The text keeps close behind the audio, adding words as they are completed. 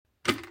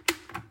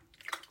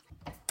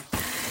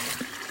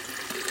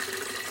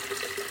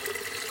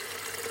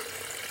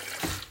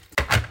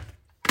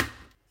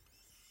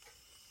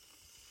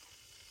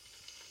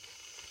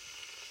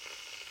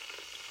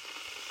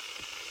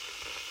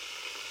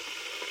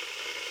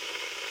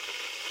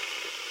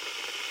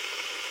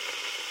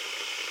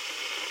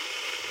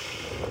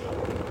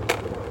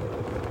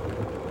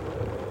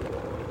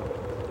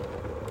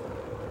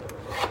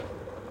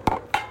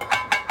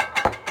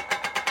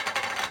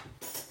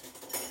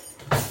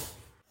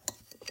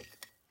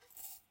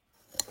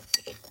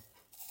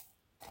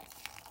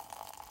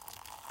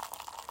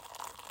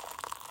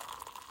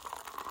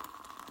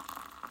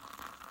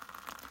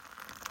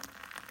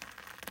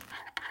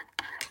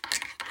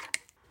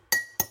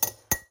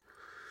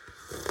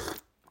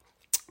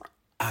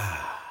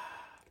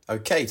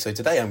Okay, so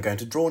today I'm going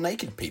to draw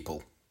naked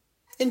people.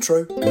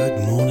 Intro. Good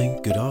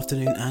morning, good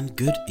afternoon, and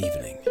good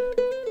evening.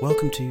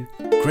 Welcome to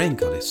Graham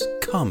Cullis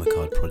Karma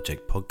Card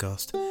Project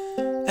Podcast,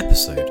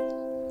 Episode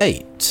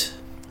 8.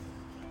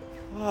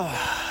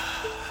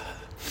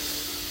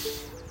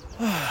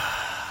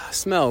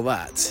 Smell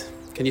that.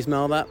 Can you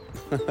smell that?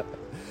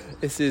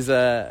 This is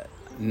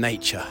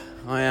nature.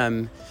 I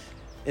am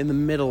in the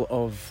middle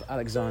of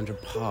Alexandra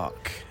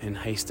Park in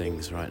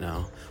Hastings right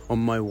now, on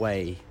my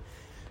way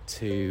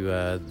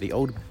to the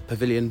old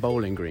Pavilion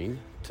Bowling Green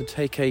to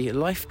take a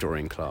life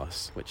drawing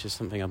class, which is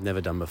something I've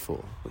never done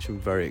before, which I'm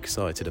very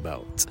excited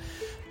about.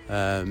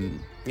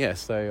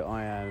 So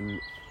I am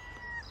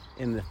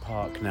in the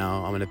park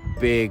now. I'm in a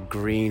big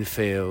green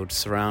field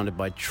surrounded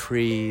by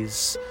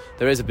trees.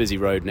 There is a busy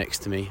road next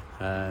to me.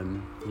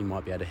 You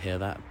might be able to hear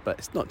that, but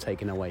it's not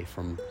taken away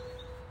from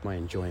my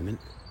enjoyment.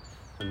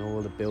 And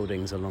all the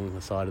buildings along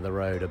the side of the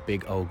road are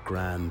big old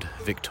grand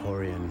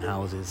Victorian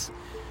houses.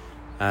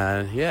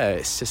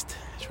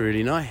 It's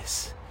really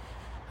nice.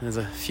 There's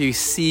a few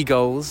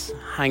seagulls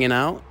hanging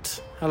out.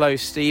 Hello,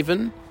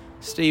 Stephen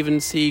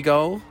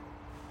Seagull.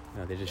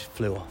 No, they just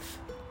flew off.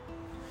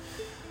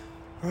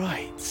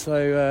 Right,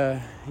 so,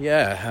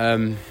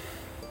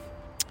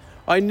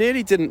 I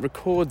nearly didn't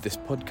record this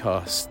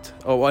podcast.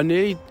 I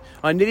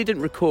nearly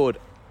didn't record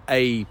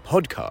a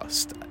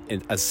podcast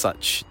as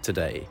such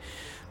today.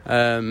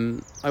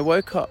 I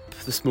woke up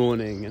this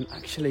morning and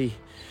actually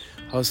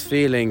I was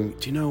feeling,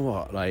 do you know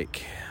what,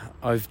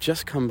 I've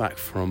just come back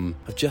from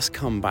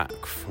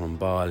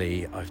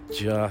Bali. I've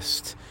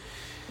just,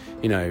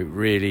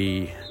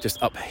 really just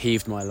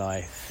upheaved my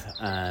life,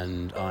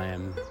 and I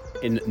am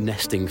in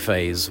nesting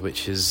phase,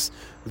 which is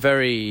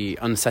very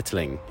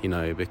unsettling,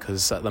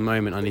 because at the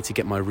moment I need to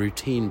get my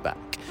routine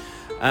back.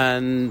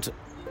 And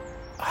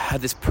I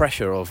had this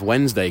pressure of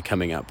Wednesday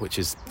coming up, which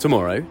is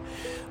tomorrow,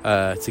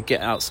 to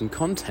get out some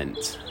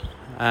content.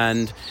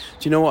 And do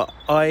you know what?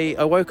 I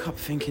woke up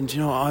thinking, do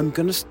you know what?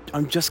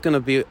 I'm just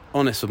gonna be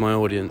honest with my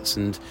audience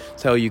and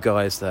tell you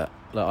guys that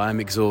I'm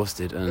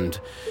exhausted, and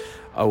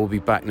I will be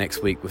back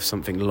next week with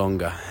something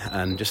longer,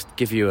 and just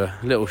give you a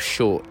little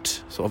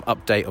short sort of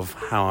update of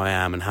how I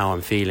am and how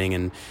I'm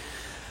feeling,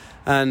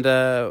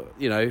 that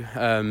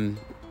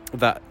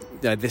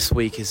this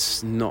week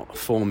is not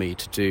for me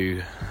to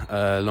do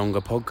a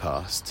longer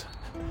podcast.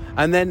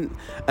 And then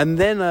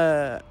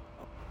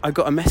I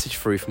got a message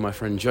through from my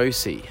friend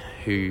Josie,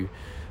 who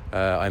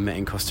I met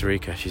in Costa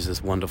Rica. She's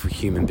this wonderful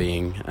human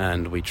being,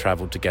 and we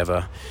travelled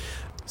together.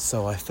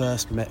 So I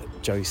first met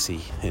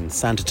Josie in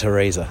Santa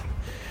Teresa,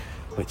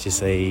 which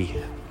is a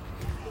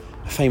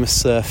famous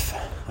surf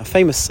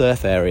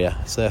area,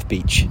 surf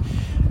beach,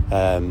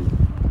 on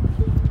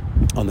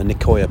the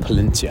Nicoya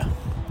Peninsula.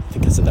 I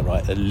think I said that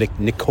right. The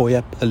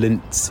Nicoya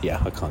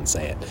Peninsula. I can't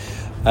say it.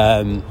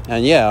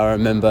 I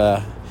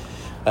remember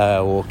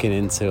walking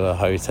into a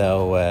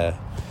hotel where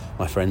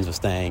my friends were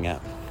staying at,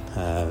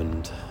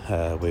 and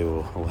we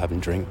were all having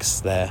drinks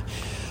there.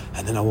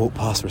 And then I walked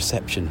past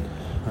reception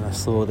and I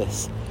saw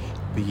this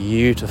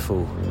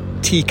beautiful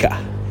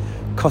Tika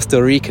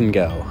Costa Rican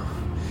girl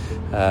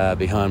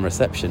behind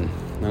reception,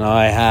 and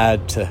I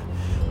had to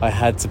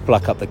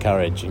pluck up the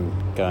courage and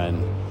go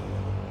and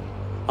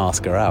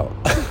ask her out.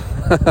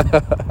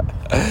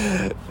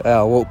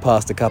 I walked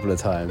past a couple of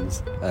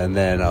times, and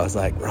then I was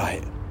like,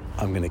 right,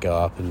 I'm going to go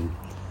up and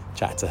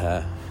chat to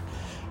her.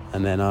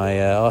 And then I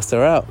asked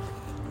her out,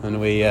 and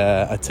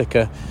I took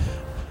her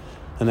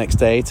the next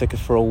day, took her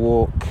for a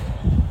walk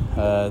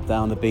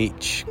down the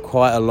beach,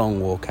 quite a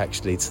long walk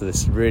actually, to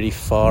this really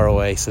far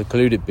away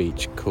secluded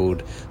beach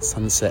called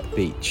Sunset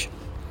Beach,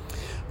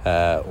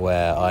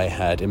 where I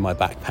had in my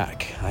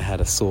backpack, I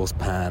had a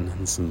saucepan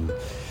and some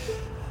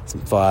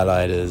fire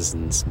lighters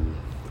and some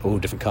all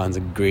different kinds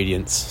of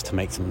ingredients to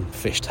make some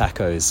fish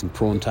tacos, some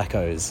prawn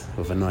tacos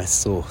with a nice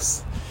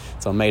sauce.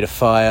 So I made a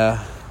fire.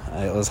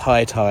 It was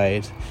high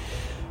tide.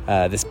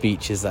 This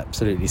beach is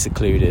absolutely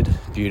secluded,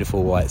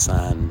 beautiful white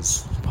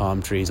sands,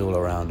 palm trees all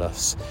around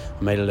us.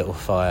 I made a little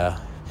fire,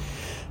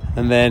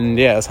 and then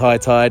it was high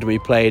tide. We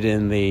played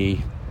in the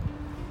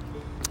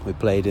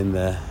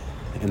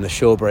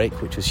shore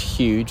break, which was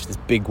huge. There's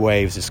big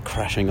waves just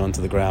crashing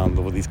onto the ground,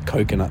 all these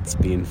coconuts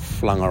being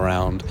flung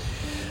around.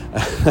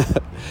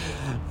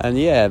 And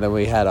then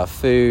we had our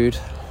food,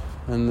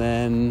 and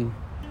then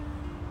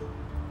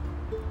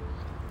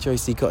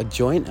Josie got a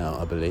joint out,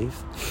 I believe.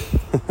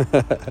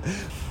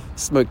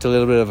 Smoked a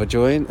little bit of a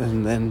joint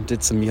and then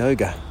did some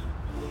yoga.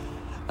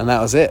 And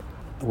that was it.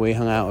 We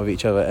hung out with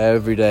each other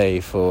every day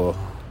for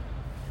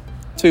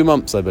 2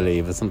 months, I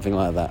believe, or something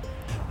like that.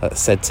 I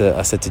said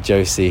to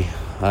Josie,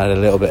 I had a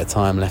little bit of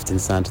time left in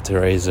Santa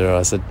Teresa.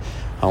 I said,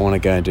 I want to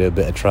go and do a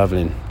bit of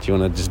travelling. Do you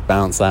want to just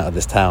bounce out of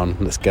this town?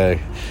 Let's go.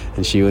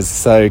 And she was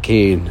so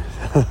keen.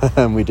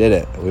 And we did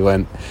it. We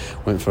went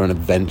for an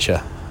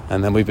adventure.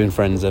 And then we've been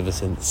friends ever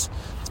since.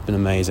 It's been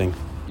amazing.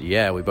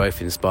 Yeah, we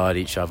both inspired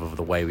each other with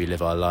the way we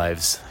live our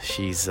lives.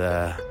 She's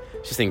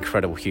just an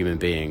incredible human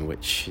being,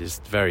 which is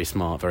very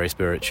smart, very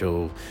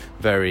spiritual,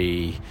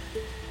 very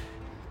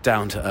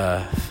down to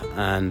earth,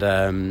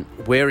 and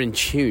we're in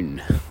tune,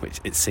 which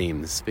it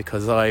seems,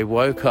 because I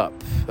woke up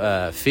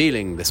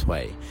feeling this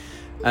way,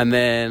 and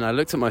then I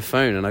looked at my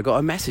phone and I got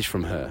a message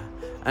from her,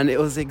 and it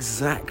was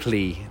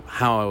exactly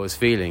how I was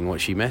feeling, what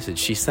she messaged.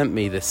 She sent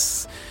me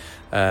this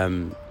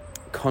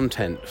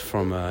content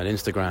from an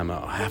Instagram.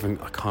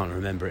 I can't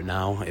remember it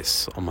now.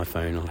 It's on my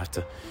phone. I'll have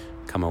to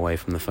come away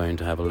from the phone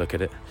to have a look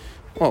at it.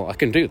 Well, I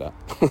can do that.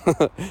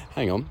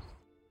 Hang on.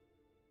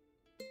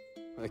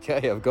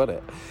 Okay, I've got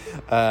it.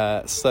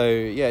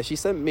 She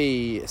sent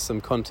me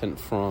some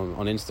content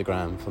on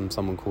Instagram from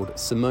someone called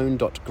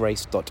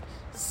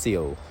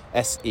simone.grace.seal,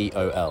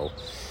 S-E-O-L.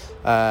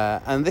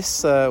 And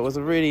this was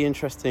a really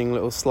interesting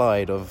little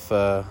slide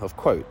of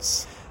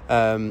quotes.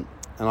 And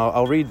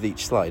I'll read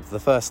each slide. The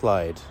first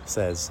slide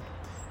says,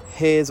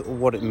 "Here's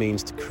what it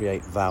means to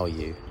create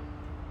value.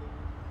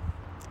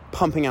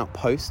 Pumping out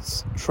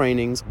posts,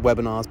 trainings,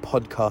 webinars,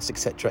 podcasts,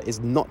 etc. is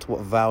not what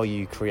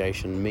value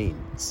creation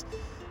means,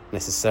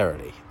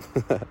 necessarily.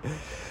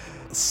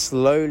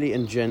 Slowly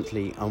and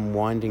gently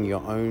unwinding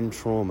your own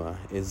trauma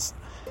is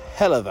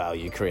hella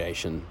value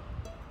creation."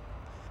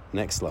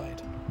 Next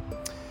slide.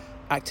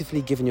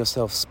 Actively giving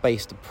yourself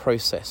space to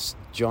process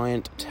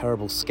giant,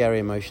 terrible, scary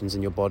emotions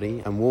in your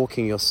body and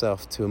walking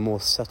yourself to a more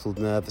settled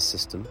nervous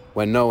system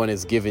where no one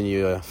is giving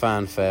you a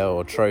fanfare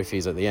or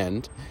trophies at the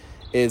end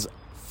is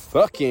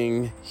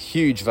fucking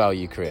huge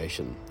value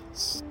creation.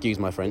 Excuse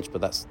my French,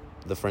 but that's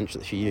the French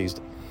that she used.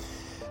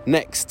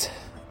 Next.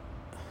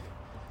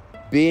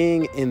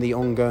 Being in the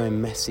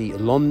ongoing, messy,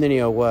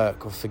 non-linear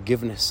work of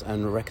forgiveness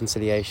and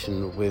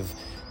reconciliation with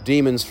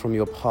demons from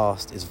your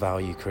past is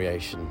value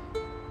creation.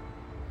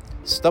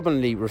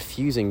 Stubbornly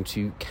refusing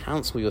to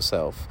cancel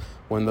yourself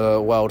when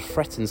the world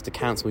threatens to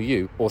cancel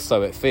you, or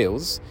so it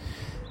feels,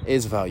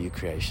 is value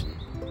creation.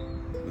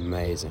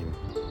 Amazing.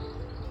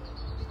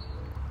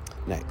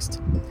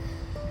 Next.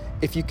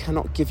 If you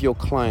cannot give your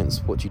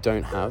clients what you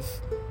don't have,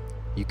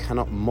 you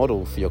cannot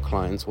model for your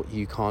clients what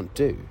you can't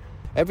do.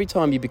 Every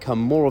time you become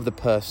more of the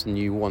person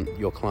you want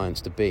your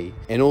clients to be,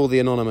 in all the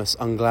anonymous,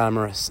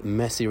 unglamorous,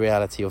 messy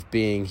reality of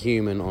being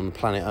human on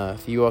planet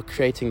Earth, you are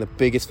creating the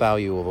biggest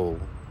value of all.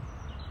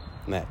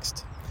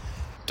 Next.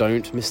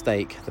 Don't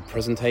mistake the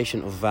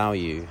presentation of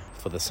value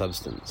for the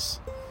substance.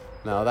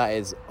 Now that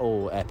is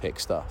all epic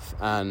stuff.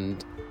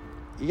 And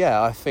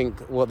yeah, I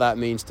think what that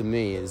means to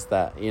me is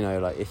that,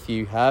 if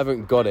you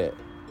haven't got it,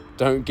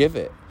 don't give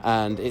it.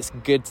 And it's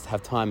good to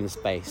have time and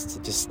space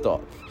to just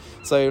stop.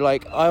 So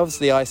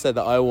I said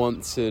that I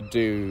want to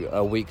do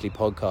a weekly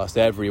podcast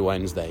every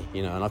Wednesday,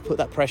 and I put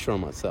that pressure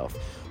on myself.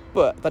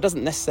 But that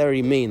doesn't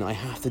necessarily mean I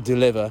have to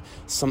deliver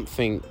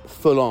something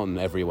full on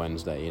every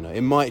Wednesday.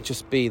 It might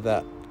just be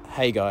that,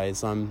 hey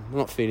guys, I'm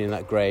not feeling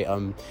that great.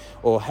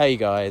 Or hey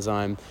guys,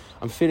 I'm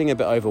feeling a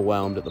bit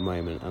overwhelmed at the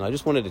moment, and I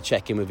just wanted to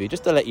check in with you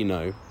just to let you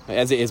know,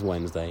 as it is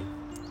Wednesday,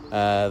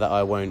 that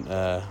I won't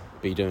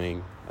be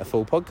doing a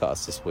full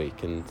podcast this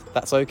week, and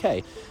that's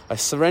okay. I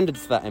surrendered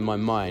to that in my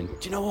mind.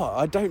 Do you know what?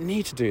 I don't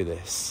need to do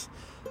this.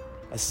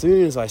 As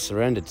soon as I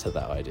surrendered to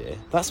that idea,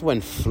 that's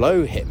when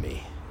flow hit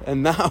me.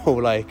 And now,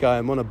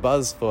 I'm on a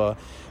buzz for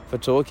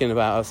talking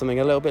about something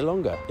a little bit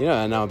longer.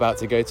 And I'm about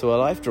to go to a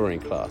life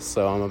drawing class,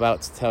 so I'm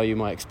about to tell you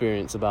my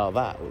experience about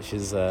that, which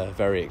is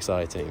very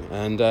exciting.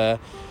 And I'm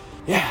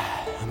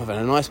having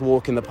a nice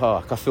walk in the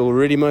park. I feel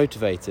really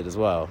motivated as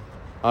well.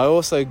 I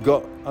also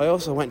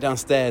went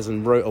downstairs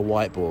and wrote a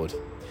whiteboard,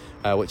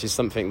 which is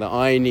something that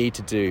I need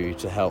to do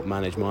to help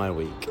manage my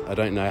week. I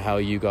don't know how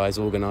you guys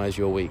organise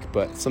your week,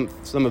 but some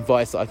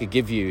advice that I could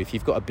give you if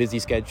you've got a busy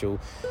schedule,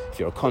 if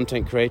you're a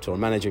content creator or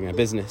managing a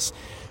business,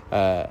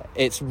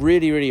 it's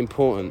really, really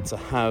important to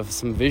have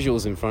some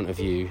visuals in front of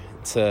you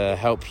to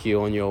help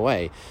you on your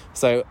way.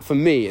 So for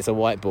me, it's a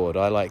whiteboard.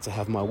 I like to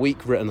have my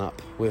week written up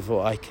with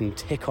what I can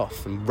tick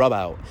off and rub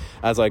out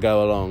as I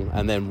go along,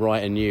 and then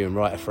write anew and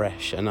write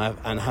afresh, and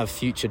have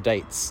future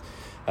dates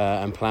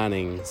and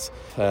plannings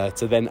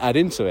to then add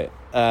into it.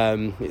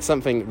 It's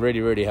something that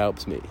really, really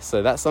helps me.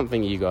 So that's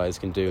something you guys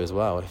can do as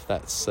well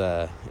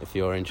if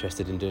you're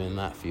interested in doing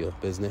that for your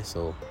business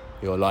or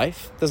your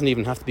life. It doesn't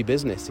even have to be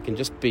business. It can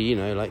just be,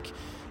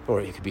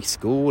 or it could be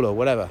school or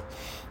whatever.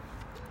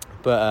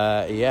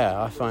 But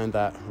I find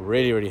that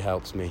really, really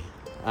helps me.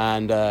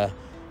 And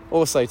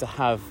also to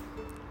have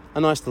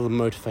a nice little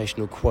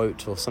motivational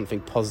quote or something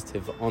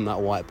positive on that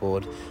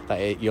whiteboard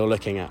that you're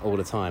looking at all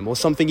the time, or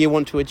something you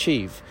want to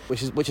achieve,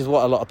 which is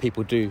what a lot of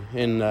people do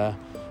in a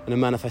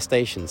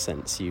manifestation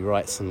sense. You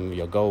write some of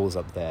your goals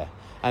up there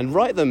and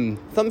write them.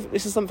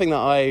 This is something that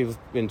I've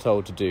been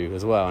told to do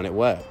as well, and it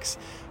works.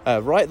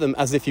 Write them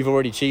as if you've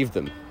already achieved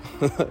them.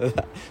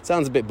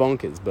 Sounds a bit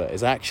bonkers, but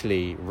it's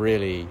actually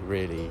really,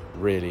 really,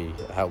 really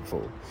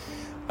helpful.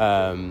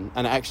 And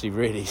it actually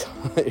really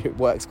it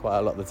works quite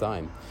a lot of the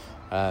time.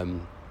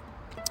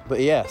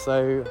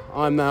 So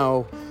I'm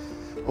now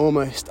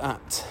almost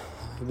at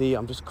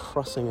I'm just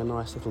crossing a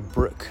nice little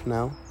brook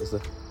now. There's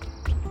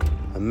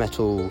a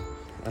metal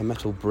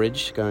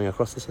bridge going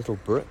across this little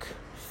brook,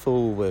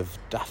 full with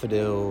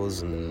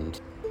daffodils and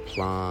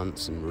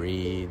plants and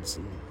reeds,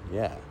 and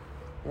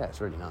Yeah,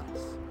 it's really nice.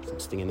 Some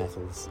stinging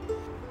nettles.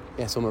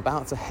 Yeah, so I'm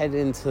about to head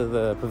into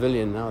the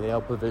pavilion now, the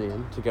L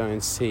Pavilion, to go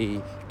and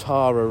see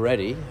Tara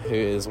Reddy, who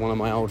is one of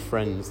my old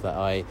friends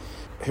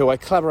who I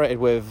collaborated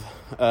with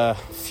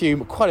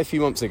quite a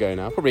few months ago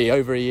now, probably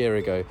over a year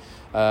ago,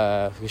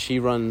 because she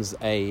runs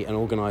an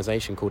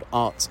organisation called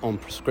Arts on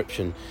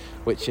Prescription,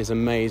 which is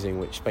amazing,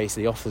 which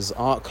basically offers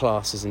art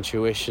classes and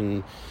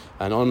tuition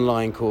and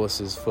online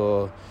courses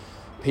for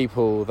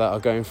people that are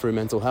going through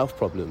mental health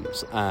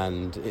problems.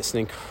 And it's an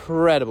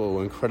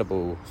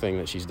incredible thing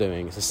that she's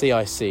doing. It's a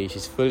CIC,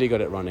 she's fully got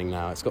it running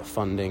now, it's got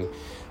funding,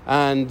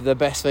 and the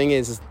best thing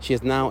is she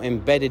has now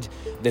embedded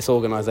this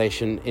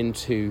organisation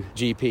into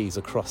GPs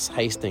across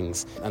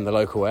Hastings and the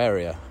local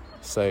area.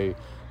 So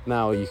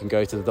now you can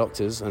go to the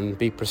doctors and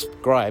be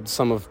prescribed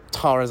some of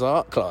Tara's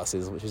art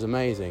classes, which is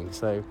amazing.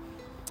 So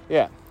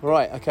yeah,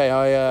 right, okay,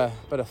 I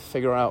better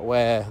figure out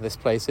where this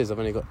place is. I've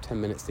only got 10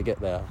 minutes to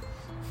get there.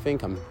 I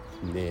think I'm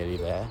nearly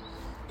there.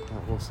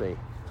 We'll see.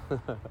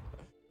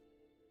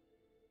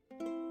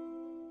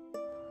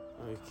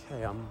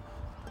 Okay, I'm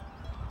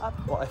at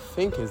what I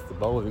think is the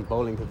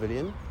bowling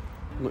pavilion.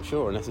 I'm not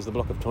sure, unless it's the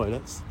block of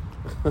toilets.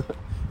 It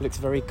looks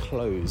very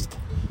closed.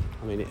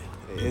 I mean, it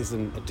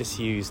isn't a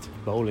disused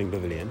bowling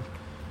pavilion.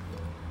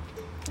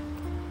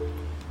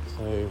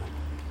 So,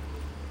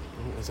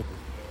 there's a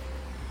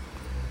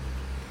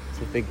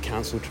big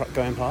council truck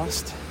going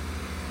past.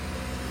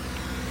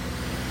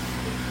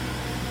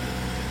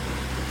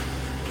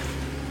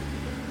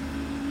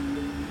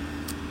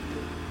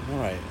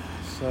 Alright,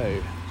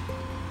 so...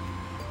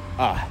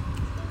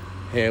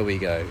 here we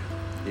go.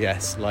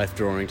 Yes, life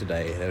drawing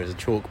today. There is a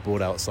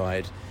chalkboard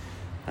outside.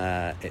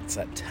 It's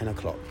at 10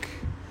 o'clock.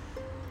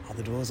 Are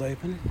the doors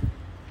open?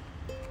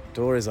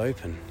 Door is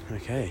open.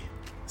 Okay,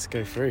 let's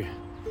go through.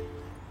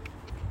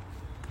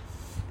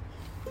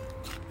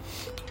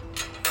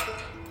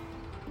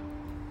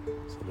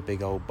 So the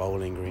big old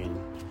bowling green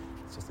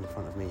is just in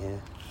front of me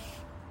here.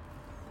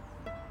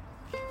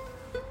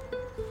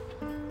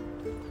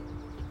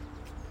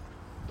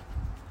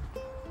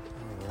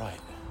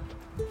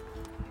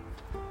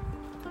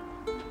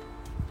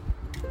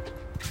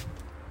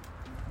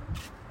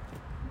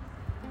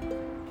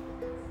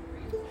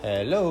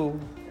 Hello.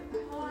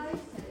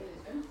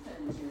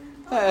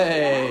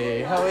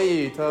 Hey, how are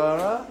you,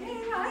 Tara?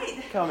 Yeah,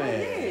 right. Come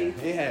here.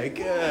 Yeah,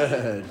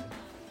 good.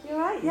 You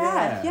alright?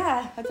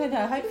 Yeah. I don't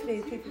know,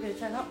 hopefully people will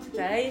turn up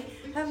today.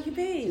 How have you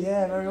been?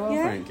 Yeah, very well,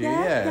 Yeah, thank you.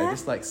 yeah.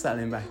 Just like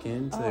settling back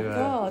into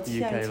God,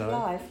 UK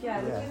life.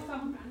 Yeah, we're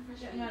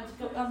just getting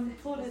around to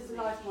Paul is the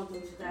life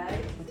model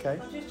today. Okay.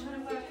 I'm just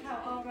trying to work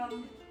out our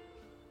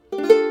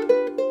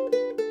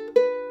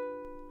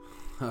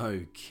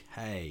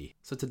Okay.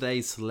 So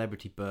today's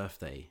celebrity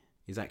birthday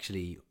is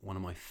actually one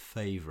of my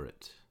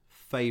favourite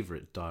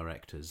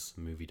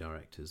movie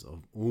directors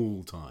of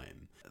all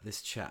time.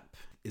 This chap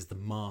is the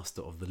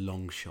master of the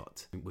long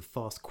shot with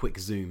fast, quick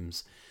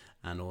zooms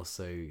and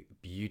also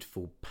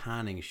beautiful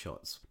panning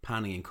shots,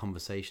 panning in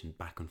conversation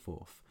back and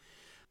forth.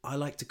 I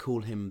like to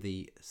call him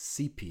the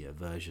sepia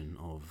version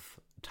of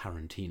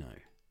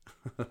Tarantino.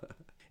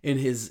 In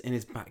his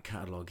back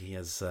catalogue, he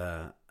has...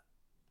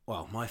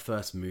 my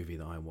first movie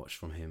that I watched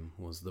from him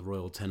was The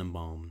Royal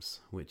Tenenbaums,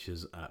 which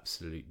is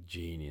absolute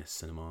genius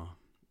cinema.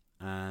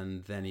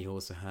 And then he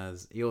also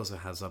has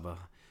other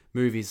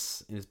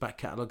movies in his back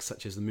catalogue,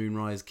 such as The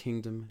Moonrise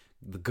Kingdom,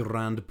 The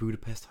Grand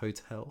Budapest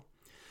Hotel,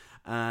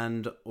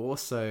 and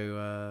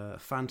also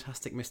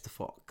Fantastic Mr.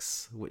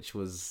 Fox, which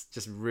was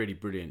just really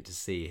brilliant to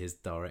see his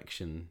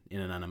direction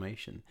in an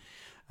animation.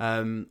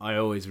 I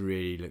always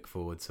really look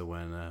forward to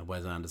when a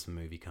Wes Anderson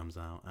movie comes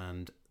out,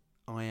 and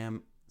I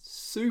am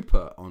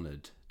super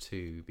honoured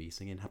to be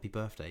singing Happy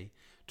Birthday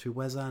to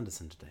Wes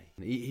Anderson today.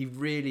 He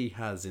really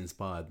has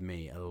inspired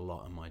me a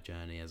lot on my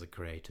journey as a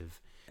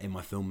creative, in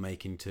my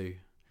filmmaking too,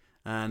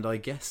 and I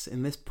guess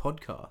in this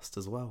podcast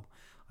as well.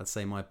 I'd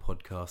say my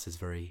podcast is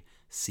very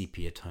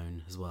sepia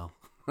tone as well.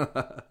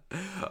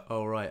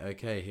 Alright,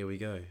 okay, here we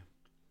go.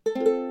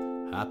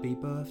 Happy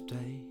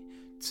birthday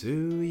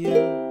to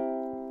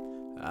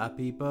you.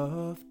 Happy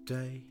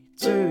birthday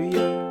to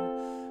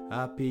you.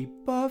 Happy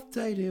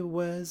birthday to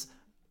Wes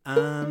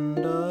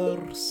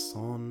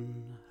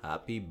Anderson.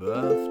 Happy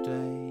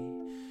birthday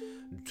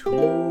to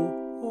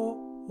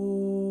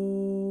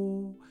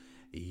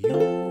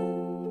you.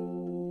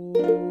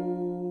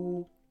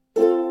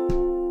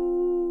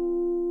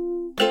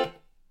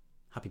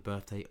 Happy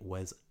birthday,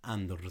 Wes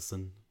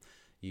Anderson.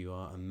 You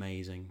are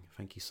amazing.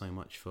 Thank you so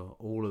much for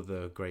all of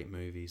the great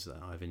movies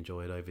that I've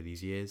enjoyed over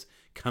these years.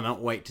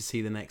 Cannot wait to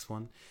see the next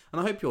one. And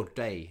I hope your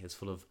day is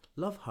full of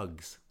love,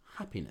 hugs,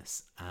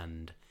 happiness,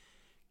 and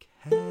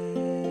cake.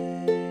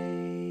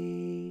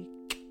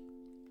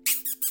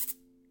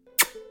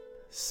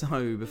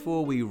 So,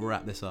 before we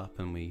wrap this up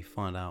and we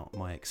find out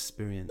my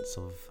first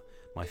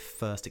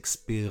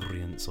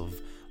experience of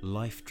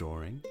life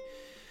drawing,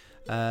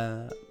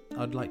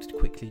 I'd like to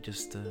quickly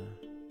just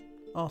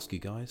ask you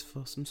guys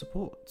for some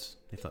support,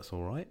 if that's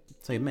alright.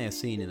 So you may have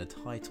seen in the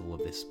title of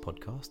this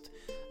podcast,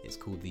 it's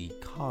called the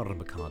Card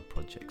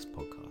Projects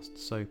podcast.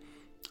 So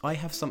I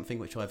have something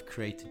which I've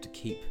created to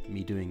keep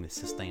me doing this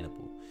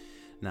sustainable.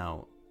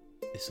 Now,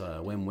 it's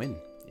a win-win.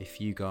 If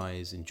you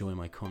guys enjoy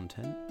my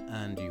content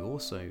and you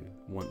also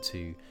want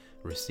to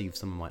receive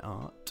some of my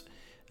art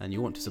and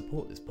you want to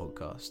support this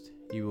podcast,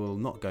 you will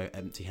not go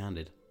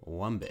empty-handed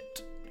one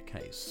bit.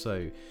 Okay,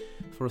 so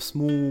for a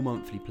small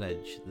monthly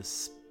pledge, the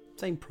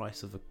same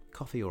price of a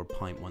coffee or a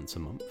pint once a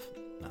month,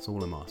 that's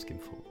all I'm asking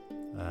for.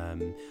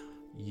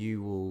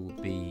 You will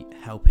be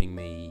helping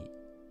me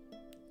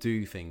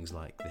do things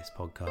like this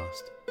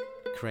podcast,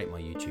 create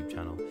my YouTube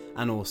channel,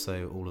 and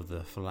also all of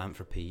the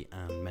philanthropy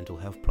and mental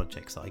health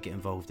projects that I get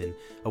involved in.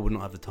 I would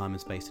not have the time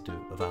and space to do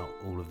it without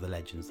all of the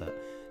legends that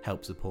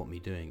help support me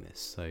doing this.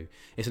 So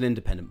it's an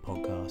independent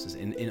podcast.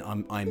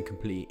 I'm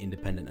completely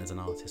independent as an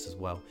artist as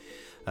well.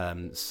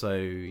 So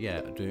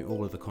yeah, doing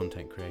all of the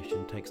content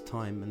creation takes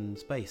time and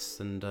space,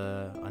 and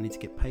I need to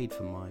get paid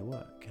for my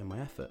work and my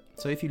effort.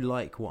 So if you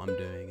like what I'm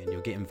doing and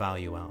you're getting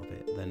value out of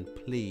it, then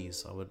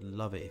please, I would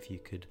love it if you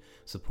could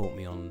support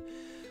me on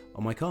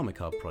my Karma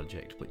Card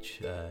project,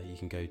 which you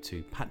can go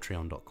to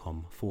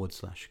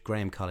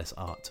patreon.com/Graham Cullis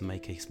Art to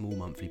make a small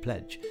monthly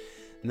pledge.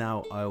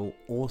 Now, I'll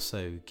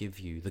also give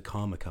you the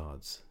Karma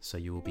Cards, so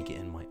you will be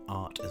getting my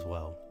art as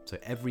well. So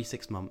every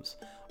 6 months,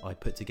 I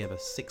put together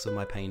 6 of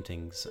my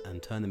paintings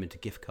and turn them into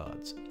gift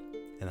cards.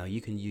 And now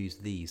you can use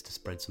these to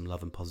spread some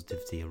love and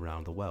positivity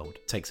around the world.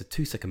 It takes a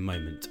 2-second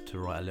moment to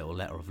write a little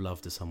letter of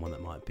love to someone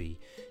that might be,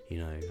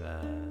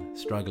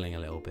 struggling a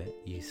little bit.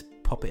 You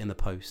pop it in the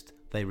post,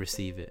 they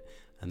receive it,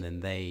 and then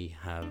they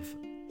have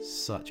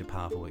such a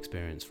powerful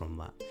experience from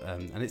that.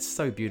 And it's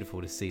so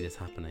beautiful to see this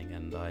happening,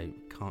 and I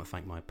can't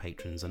thank my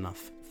patrons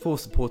enough for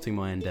supporting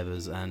my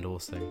endeavours and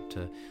also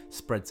to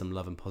spread some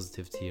love and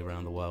positivity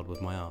around the world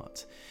with my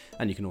art.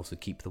 And you can also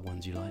keep the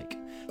ones you like.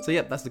 So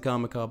yep, that's the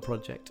Karma Card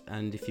project,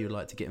 and if you'd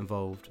like to get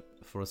involved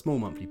for a small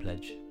monthly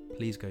pledge,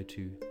 please go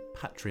to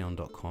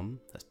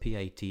patreon.com, that's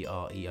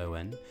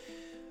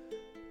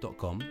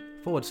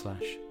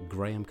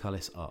patreon.com/Graham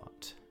Cullis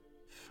Art.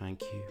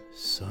 Thank you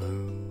so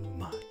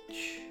much.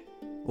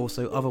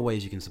 Also, other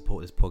ways you can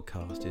support this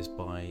podcast is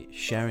by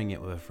sharing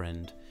it with a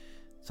friend,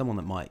 someone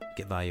that might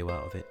get value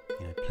out of it.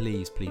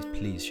 Please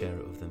share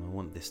it with them.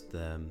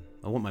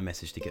 I want my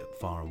message to get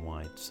far and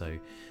wide. So,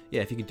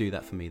 yeah, if you could do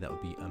that for me, that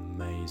would be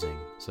amazing.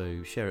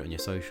 So share it on your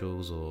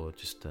socials, or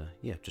just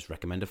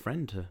recommend a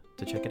friend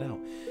to check it out.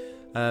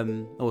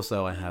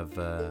 Also, I have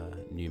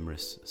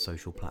numerous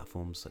social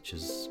platforms such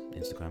as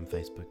Instagram,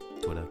 Facebook,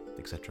 Twitter,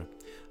 etc.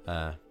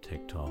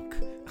 TikTok.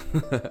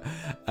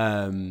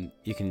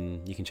 You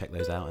can check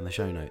those out in the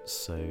show notes.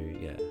 So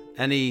yeah,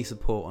 any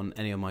support on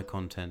any of my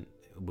content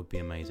would be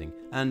amazing,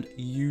 and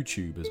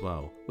YouTube as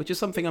well, which is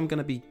something I'm going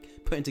to be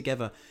putting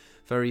together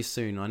very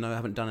soon. I know I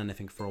haven't done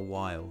anything for a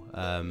while,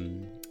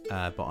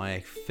 but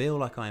I feel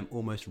like I am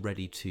almost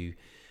ready to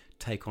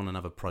take on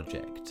another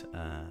project.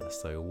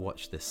 So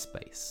watch this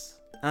space.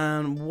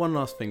 And one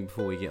last thing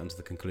before we get onto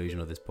the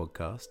conclusion of this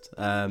podcast.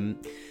 I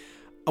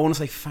want to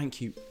say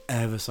thank you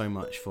ever so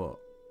much for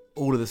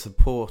all of the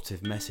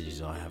supportive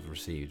messages I have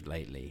received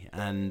lately,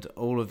 and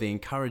all of the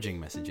encouraging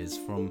messages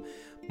from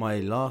my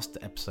last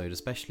episode,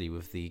 especially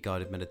with the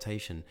guided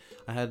meditation.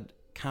 I had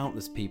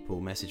countless people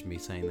message me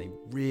saying they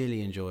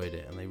really enjoyed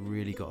it and they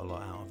really got a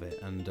lot out of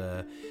it, and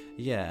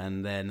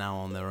and they're now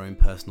on their own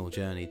personal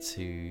journey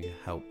to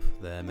help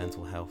their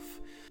mental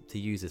health, to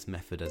use this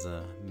method as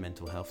a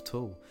mental health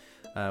tool,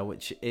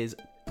 which is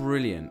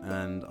brilliant,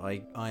 and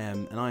I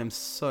am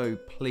so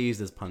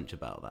pleased as punch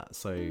about that.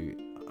 So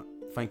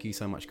thank you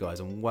so much, guys,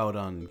 and well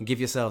done. And give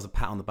yourselves a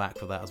pat on the back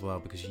for that as well,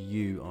 because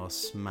you are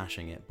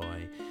smashing it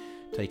by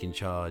taking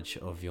charge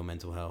of your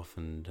mental health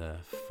and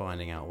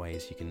finding out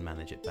ways you can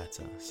manage it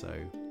better. So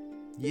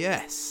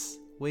yes,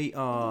 we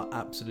are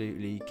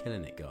absolutely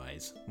killing it,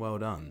 guys. Well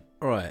done.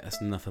 Alright,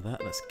 that's enough of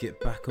that. Let's get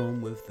back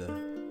on with the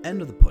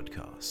end of the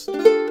podcast.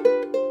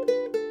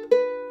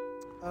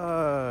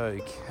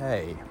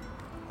 Okay,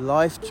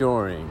 life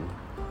drawing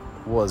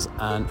was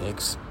an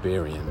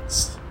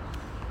experience.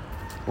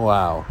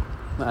 Wow.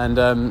 And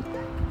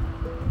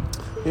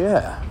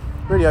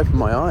really opened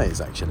my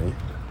eyes, actually.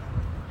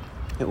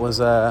 It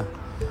was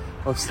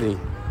obviously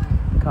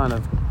kind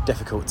of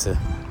difficult to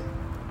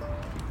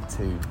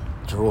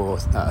draw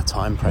at a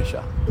time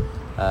pressure,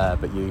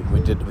 but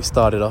we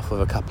started off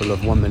with a couple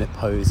of 1-minute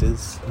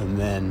poses, and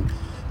then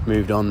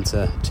moved on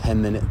to 10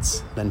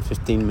 minutes, then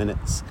 15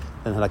 minutes,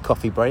 then had a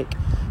coffee break,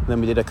 and then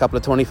we did a couple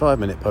of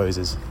 25-minute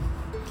poses,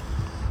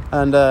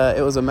 and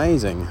it was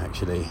amazing,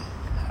 actually.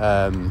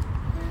 And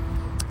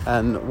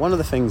one of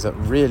the things that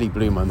really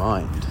blew my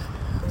mind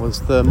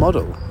was the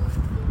model,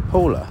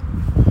 Paula.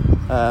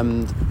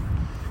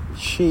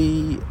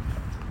 She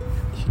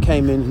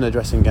came in a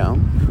dressing gown,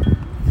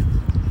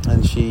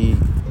 and she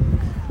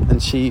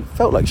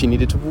felt like she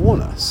needed to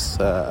warn us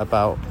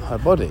about her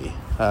body,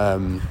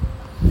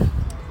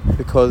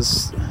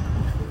 because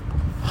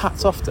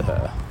hats off to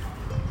her,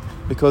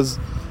 because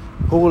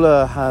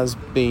Paula has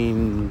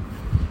been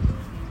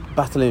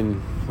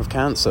battling with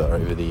cancer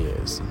over the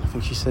years. I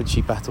think she said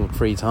she battled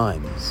 3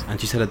 times, And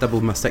she's had a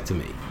double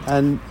mastectomy.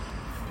 and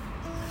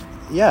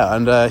yeah,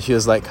 and she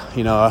was like,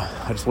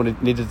 I just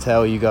needed to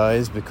tell you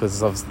guys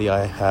because obviously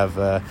I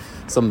have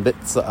some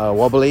bits that are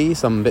wobbly,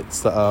 some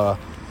bits that are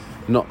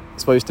not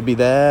supposed to be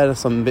there,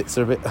 some bits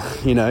are a bit,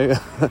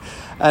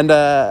 and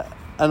I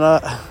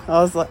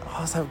was like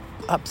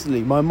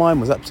absolutely, my mind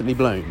was absolutely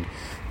blown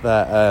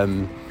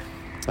that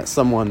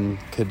someone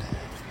could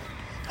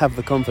have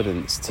the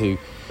confidence to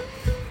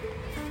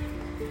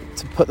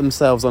put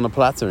themselves on a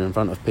platter in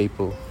front of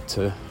people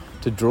to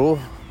draw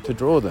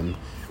them.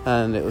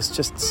 And it was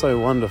just so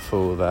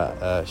wonderful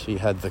that she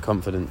had the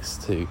confidence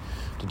to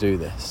do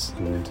this.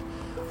 And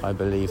I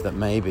believe that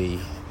maybe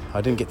I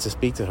didn't get to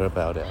speak to her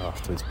about it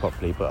afterwards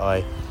properly, but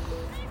I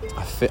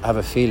have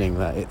a feeling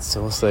that it's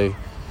also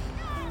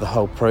the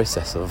whole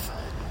process of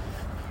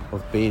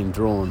being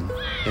drawn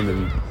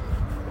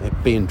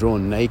being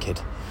drawn naked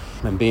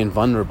and being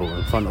vulnerable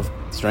in front of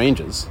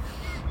strangers.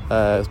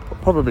 It's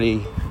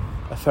probably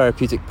a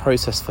therapeutic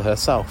process for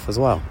herself as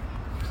well.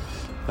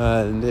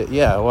 And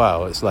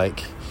it's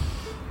like,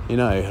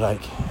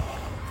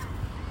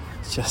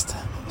 it's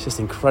just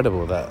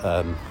incredible that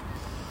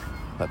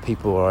that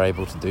people are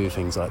able to do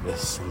things like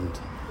this. And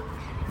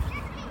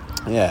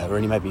it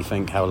really made me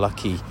think how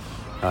lucky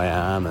I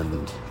am.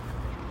 And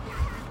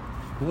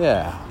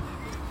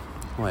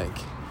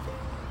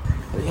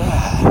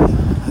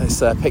it's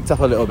picked up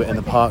a little bit in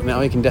the park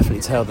now. You can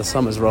definitely tell the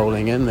summer's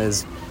rolling in.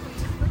 There's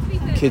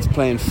kids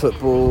playing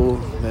football.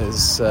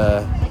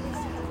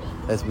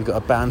 We've got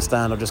a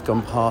bandstand I've just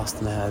gone past,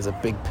 and there's a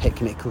big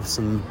picnic with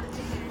some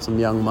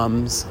young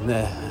mums and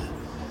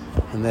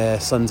their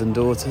sons and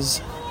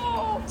daughters.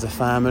 There's a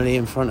family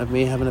in front of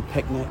me having a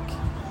picnic,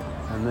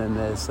 and then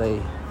there's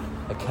a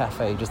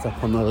cafe just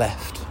up on the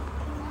left,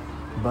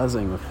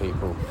 buzzing with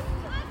people.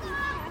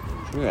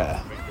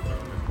 Yeah,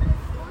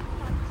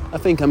 I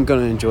think I'm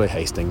going to enjoy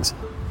Hastings.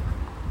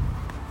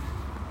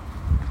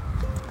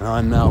 And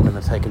I'm now going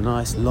to take a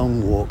nice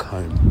long walk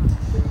home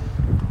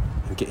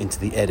and get into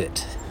the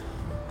edit.